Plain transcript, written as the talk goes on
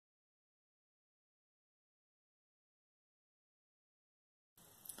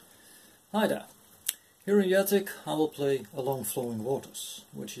Hi there! Here in the attic I will play Along Flowing Waters,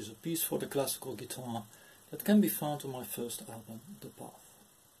 which is a piece for the classical guitar that can be found on my first album, The Path.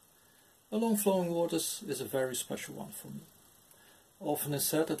 Along Flowing Waters is a very special one for me. Often it's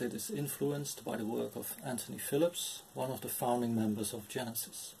said that it is influenced by the work of Anthony Phillips, one of the founding members of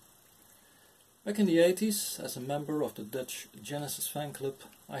Genesis. Back in the 80s, as a member of the Dutch Genesis fan club,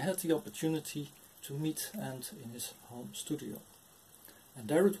 I had the opportunity to meet Ant in his home studio. And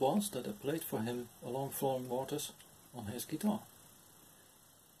there it was that I played for him Along Flowing Waters on his guitar.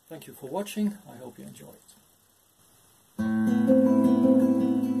 Thank you for watching, I hope you enjoyed.